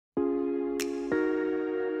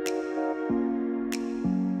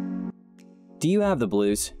Do you have the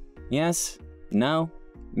blues? Yes? No?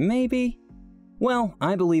 Maybe? Well,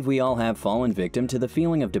 I believe we all have fallen victim to the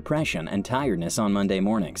feeling of depression and tiredness on Monday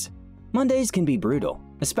mornings. Mondays can be brutal,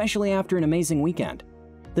 especially after an amazing weekend.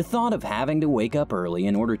 The thought of having to wake up early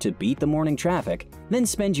in order to beat the morning traffic, then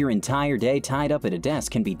spend your entire day tied up at a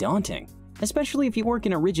desk can be daunting, especially if you work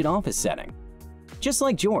in a rigid office setting. Just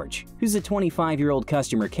like George, who's a 25-year-old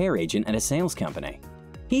customer care agent at a sales company.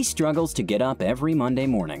 He struggles to get up every Monday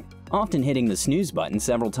morning, often hitting the snooze button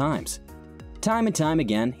several times. Time and time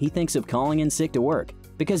again, he thinks of calling in sick to work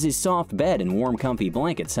because his soft bed and warm comfy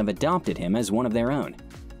blankets have adopted him as one of their own.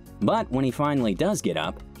 But when he finally does get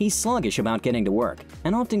up, he's sluggish about getting to work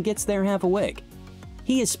and often gets there half awake.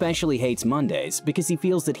 He especially hates Mondays because he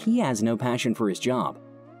feels that he has no passion for his job.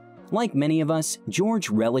 Like many of us, George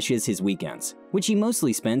relishes his weekends, which he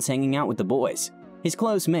mostly spends hanging out with the boys, his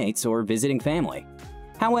close mates, or visiting family.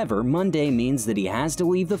 However, Monday means that he has to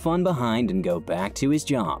leave the fun behind and go back to his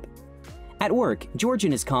job. At work, George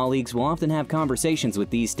and his colleagues will often have conversations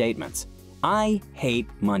with these statements. I hate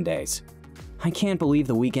Mondays. I can't believe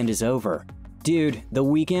the weekend is over. Dude, the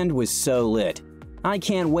weekend was so lit. I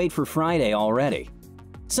can't wait for Friday already.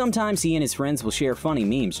 Sometimes he and his friends will share funny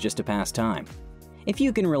memes just to pass time. If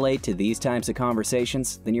you can relate to these types of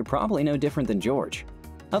conversations, then you're probably no different than George.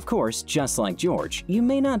 Of course, just like George, you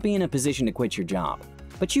may not be in a position to quit your job,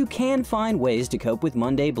 but you can find ways to cope with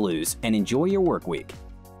Monday blues and enjoy your work week.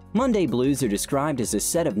 Monday blues are described as a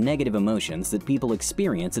set of negative emotions that people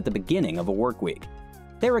experience at the beginning of a work week.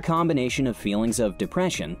 They're a combination of feelings of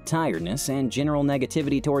depression, tiredness, and general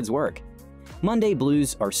negativity towards work. Monday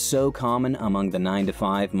blues are so common among the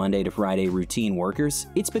 9-to-5, Monday to Friday routine workers,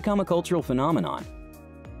 it's become a cultural phenomenon.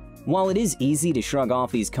 While it is easy to shrug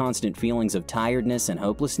off these constant feelings of tiredness and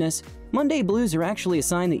hopelessness, Monday blues are actually a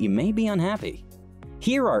sign that you may be unhappy.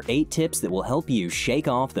 Here are 8 tips that will help you shake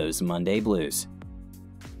off those Monday blues.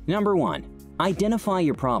 Number 1. Identify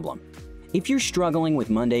your problem. If you're struggling with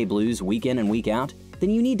Monday blues week in and week out, then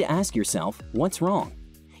you need to ask yourself, what's wrong?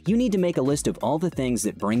 You need to make a list of all the things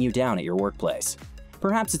that bring you down at your workplace.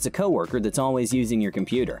 Perhaps it's a coworker that's always using your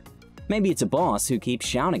computer. Maybe it's a boss who keeps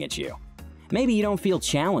shouting at you. Maybe you don't feel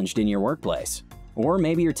challenged in your workplace. Or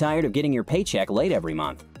maybe you're tired of getting your paycheck late every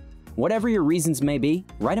month. Whatever your reasons may be,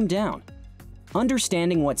 write them down.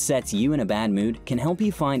 Understanding what sets you in a bad mood can help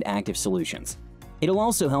you find active solutions. It'll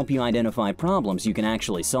also help you identify problems you can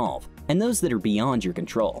actually solve, and those that are beyond your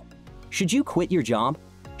control. Should you quit your job?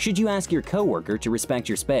 Should you ask your coworker to respect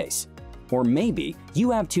your space? Or maybe you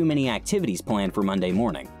have too many activities planned for Monday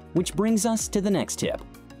morning, which brings us to the next tip.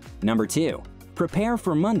 Number 2. Prepare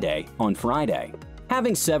for Monday on Friday.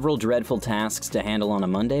 Having several dreadful tasks to handle on a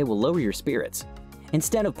Monday will lower your spirits.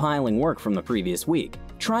 Instead of piling work from the previous week,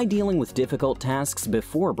 try dealing with difficult tasks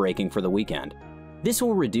before breaking for the weekend. This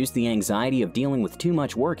will reduce the anxiety of dealing with too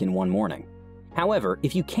much work in one morning. However,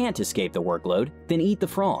 if you can't escape the workload, then eat the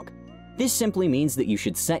frog. This simply means that you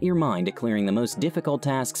should set your mind to clearing the most difficult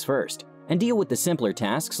tasks first and deal with the simpler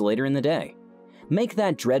tasks later in the day. Make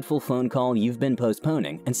that dreadful phone call you've been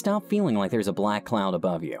postponing and stop feeling like there's a black cloud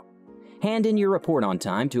above you. Hand in your report on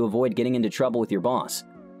time to avoid getting into trouble with your boss.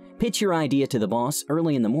 Pitch your idea to the boss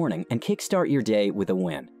early in the morning and kickstart your day with a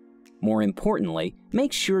win. More importantly,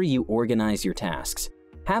 make sure you organize your tasks.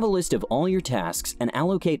 Have a list of all your tasks and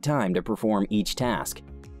allocate time to perform each task.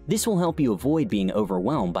 This will help you avoid being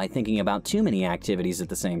overwhelmed by thinking about too many activities at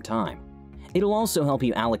the same time. It'll also help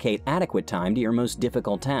you allocate adequate time to your most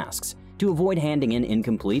difficult tasks to avoid handing in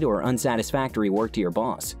incomplete or unsatisfactory work to your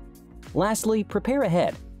boss. Lastly, prepare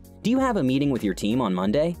ahead. Do you have a meeting with your team on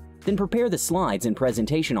Monday? Then prepare the slides and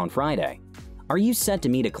presentation on Friday. Are you set to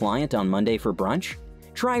meet a client on Monday for brunch?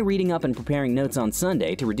 Try reading up and preparing notes on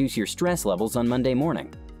Sunday to reduce your stress levels on Monday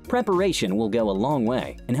morning. Preparation will go a long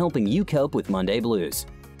way in helping you cope with Monday blues.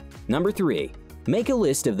 Number 3. Make a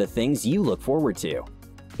list of the things you look forward to.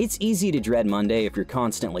 It's easy to dread Monday if you're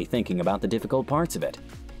constantly thinking about the difficult parts of it.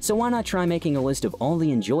 So why not try making a list of all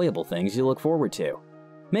the enjoyable things you look forward to?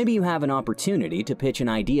 Maybe you have an opportunity to pitch an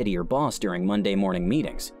idea to your boss during Monday morning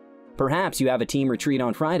meetings. Perhaps you have a team retreat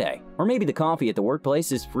on Friday, or maybe the coffee at the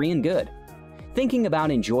workplace is free and good. Thinking about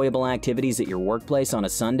enjoyable activities at your workplace on a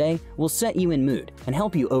Sunday will set you in mood and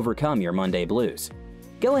help you overcome your Monday blues.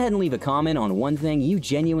 Go ahead and leave a comment on one thing you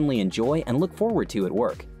genuinely enjoy and look forward to at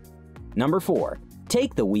work. Number 4.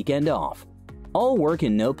 Take the weekend off. All work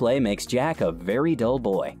and no play makes Jack a very dull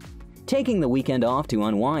boy. Taking the weekend off to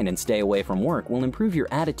unwind and stay away from work will improve your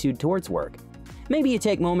attitude towards work. Maybe you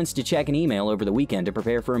take moments to check an email over the weekend to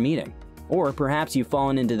prepare for a meeting. Or perhaps you've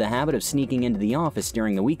fallen into the habit of sneaking into the office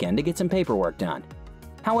during the weekend to get some paperwork done.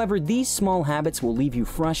 However, these small habits will leave you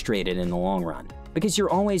frustrated in the long run. because you're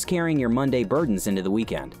always carrying your Monday burdens into the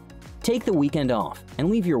weekend. Take the weekend off and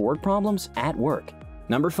leave your work problems at work.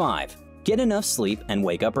 Number 5. Get enough sleep and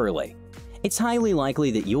wake up early. It's highly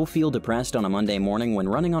likely that you'll feel depressed on a Monday morning when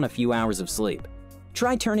running on a few hours of sleep.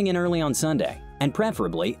 Try turning in early on Sunday, and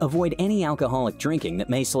preferably avoid any alcoholic drinking that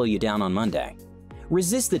may slow you down on Monday.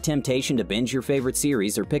 Resist the temptation to binge your favorite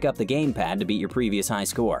series or pick up the gamepad to beat your previous high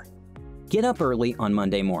score. Get up early on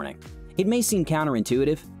Monday morning. It may seem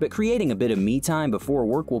counterintuitive, but creating a bit of me time before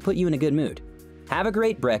work will put you in a good mood. Have a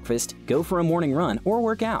great breakfast, go for a morning run, or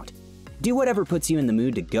work out. Do whatever puts you in the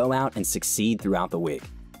mood to go out and succeed throughout the week.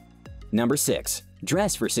 Number 6.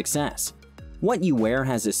 Dress for success. What you wear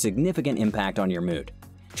has a significant impact on your mood.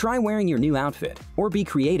 Try wearing your new outfit, or be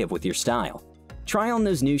creative with your style. Try on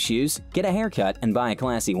those new shoes, get a haircut, and buy a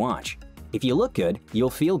classy watch. If you look good, you'll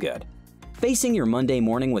feel good. Facing your Monday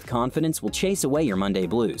morning with confidence will chase away your Monday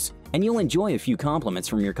blues, and you'll enjoy a few compliments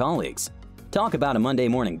from your colleagues. Talk about a Monday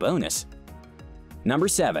morning bonus. Number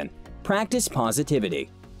 7. Practice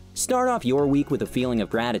positivity. Start off your week with a feeling of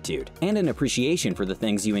gratitude and an appreciation for the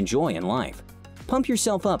things you enjoy in life. Pump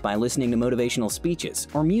yourself up by listening to motivational speeches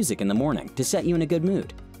or music in the morning to set you in a good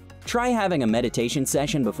mood. Try having a meditation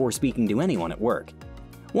session before speaking to anyone at work.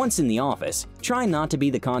 Once in the office, try not to be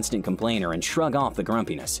the constant complainer and shrug off the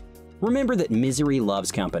grumpiness. Remember that misery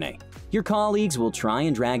loves company. Your colleagues will try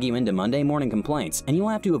and drag you into Monday morning complaints, and you'll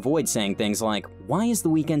have to avoid saying things like, "Why is the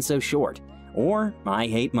weekend so short?" or "I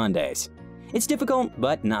hate Mondays." It's difficult,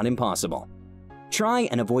 but not impossible. Try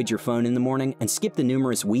and avoid your phone in the morning and skip the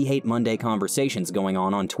numerous "We Hate Monday" conversations going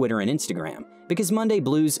on Twitter and Instagram, because Monday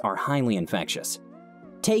blues are highly infectious.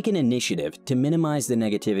 Take an initiative to minimize the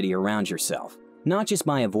negativity around yourself, not just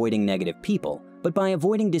by avoiding negative people, but by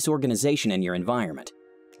avoiding disorganization in your environment.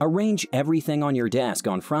 Arrange everything on your desk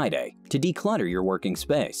on Friday to declutter your working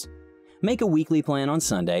space. Make a weekly plan on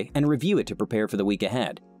Sunday and review it to prepare for the week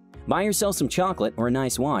ahead. Buy yourself some chocolate or a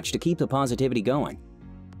nice watch to keep the positivity going.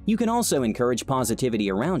 You can also encourage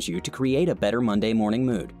positivity around you to create a better Monday morning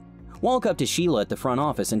mood. Walk up to Sheila at the front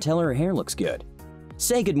office and tell her hair looks good.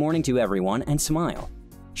 Say good morning to everyone and smile.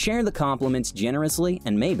 Share the compliments generously,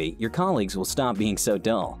 and maybe your colleagues will stop being so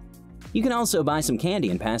dull. You can also buy some candy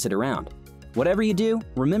and pass it around. Whatever you do,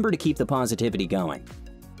 remember to keep the positivity going.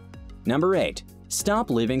 Number 8. Stop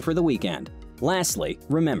living for the weekend. Lastly,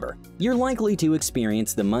 remember, you're likely to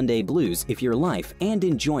experience the Monday blues if your life and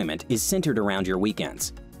enjoyment is centered around your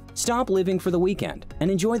weekends. Stop living for the weekend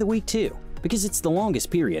and enjoy the week too, because it's the longest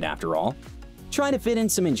period after all. Try to fit in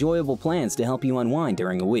some enjoyable plans to help you unwind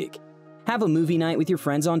during the week. Have a movie night with your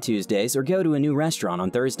friends on Tuesdays or go to a new restaurant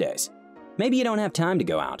on Thursdays. Maybe you don't have time to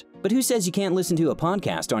go out, but who says you can't listen to a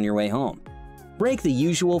podcast on your way home? Break the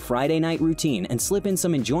usual Friday night routine and slip in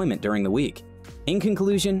some enjoyment during the week. In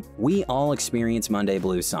conclusion, we all experience Monday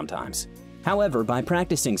blues sometimes. However, by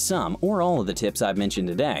practicing some or all of the tips I've mentioned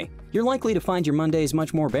today, you're likely to find your Mondays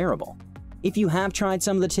much more bearable. If you have tried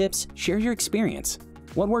some of the tips, share your experience.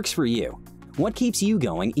 What works for you? What keeps you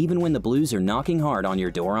going even when the blues are knocking hard on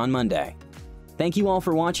your door on Monday? Thank you all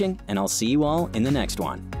for watching, and I'll see you all in the next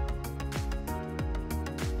one.